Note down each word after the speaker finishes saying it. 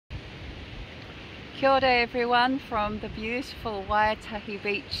Kia ora everyone from the beautiful Waitahi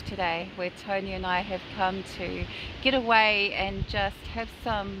beach today, where Tony and I have come to get away and just have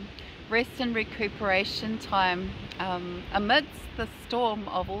some rest and recuperation time amidst the storm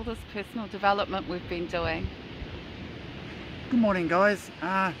of all this personal development we've been doing. Good morning guys.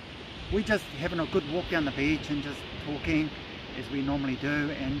 We're just having a good walk down the beach and just talking as we normally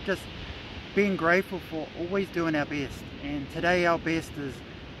do, and just being grateful for always doing our best. And today our best is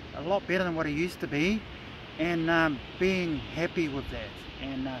a lot better than what it used to be, and being happy with that,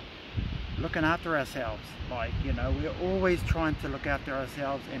 and looking after ourselves. Like, you know, we're always trying to look after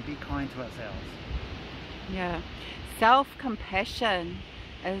ourselves and be kind to ourselves. Yeah, self-compassion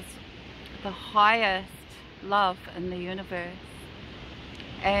is the highest love in the universe,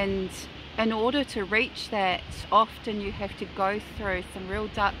 and in order to reach that, often you have to go through some real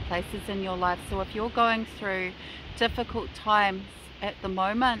dark places in your life. So if you're going through difficult times at the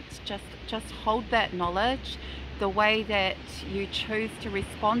moment, just hold that knowledge. The way that you choose to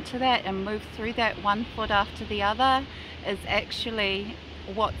respond to that and move through that one foot after the other is actually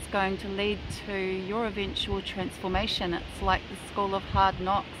what's going to lead to your eventual transformation. It's like the school of hard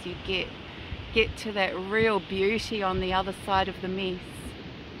knocks. You get to that real beauty on the other side of the mess.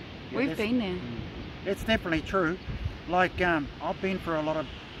 Yeah, we've been there. It's definitely true. Like, I've been through a lot of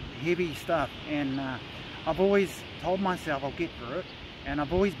heavy stuff, and I've always told myself I'll get through it, and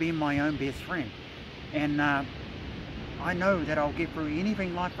I've always been my own best friend, and I know that I'll get through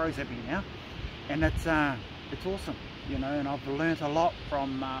anything life throws at me now, and it's awesome, you know. And I've learned a lot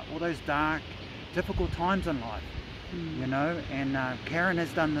from all those dark, difficult times in life, you know. And Karen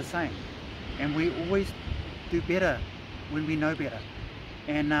has done the same, and we always do better when we know better.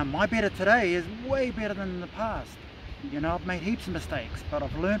 And my better today is way better than in the past. You know, I've made heaps of mistakes, but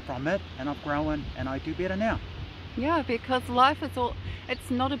I've learned from it, and I've grown, and I do better now. Yeah, because life is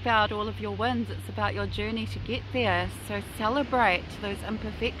it's not about all of your wins, it's about your journey to get there. So celebrate those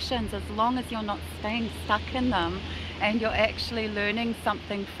imperfections, as long as you're not staying stuck in them and you're actually learning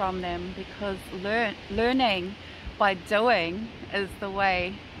something from them, because learning by doing is the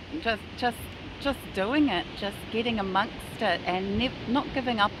way. Just doing it, just getting amongst it, and not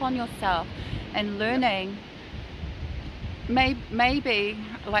giving up on yourself, and learning. Maybe,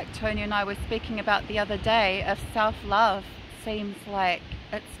 like Tony and I were speaking about the other day, if self-love seems like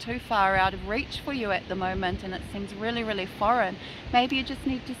it's too far out of reach for you at the moment, and it seems really, really foreign, maybe you just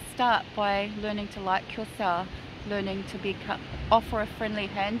need to start by learning to like yourself, learning to offer a friendly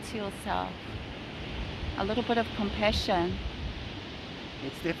hand to yourself, a little bit of compassion.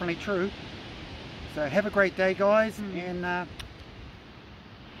 It's definitely true. So have a great day, guys, and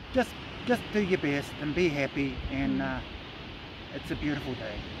just do your best and be happy, and it's a beautiful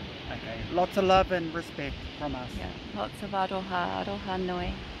day. Okay, lots of love and respect from us. Yeah, lots of aroha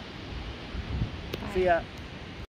nui. See ya.